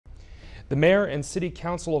The mayor and city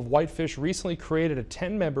council of Whitefish recently created a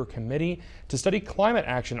 10-member committee to study climate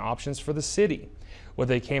action options for the city. What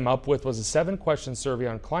they came up with was a 7-question survey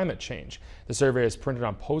on climate change. The survey is printed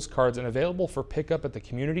on postcards and available for pickup at the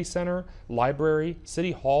community center, library,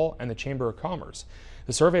 city hall, and the Chamber of Commerce.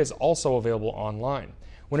 The survey is also available online.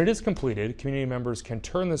 When it is completed, community members can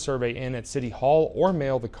turn the survey in at City Hall or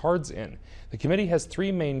mail the cards in. The committee has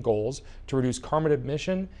 3 main goals: to reduce carbon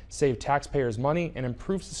emission, save taxpayers' money, and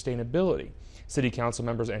improve sustainability. City Council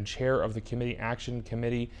members and Chair of the Committee Action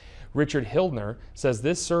Committee, Richard Hildner, says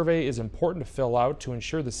this survey is important to fill out to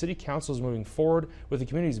ensure the City Council is moving forward with the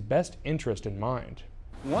community's best interest in mind.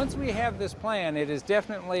 Once we have this plan, it is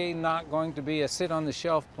definitely not going to be a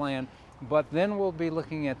sit-on-the-shelf plan, but then we'll be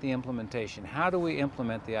looking at the implementation. How do we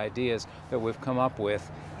implement the ideas that we've come up with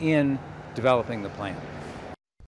in developing the plan?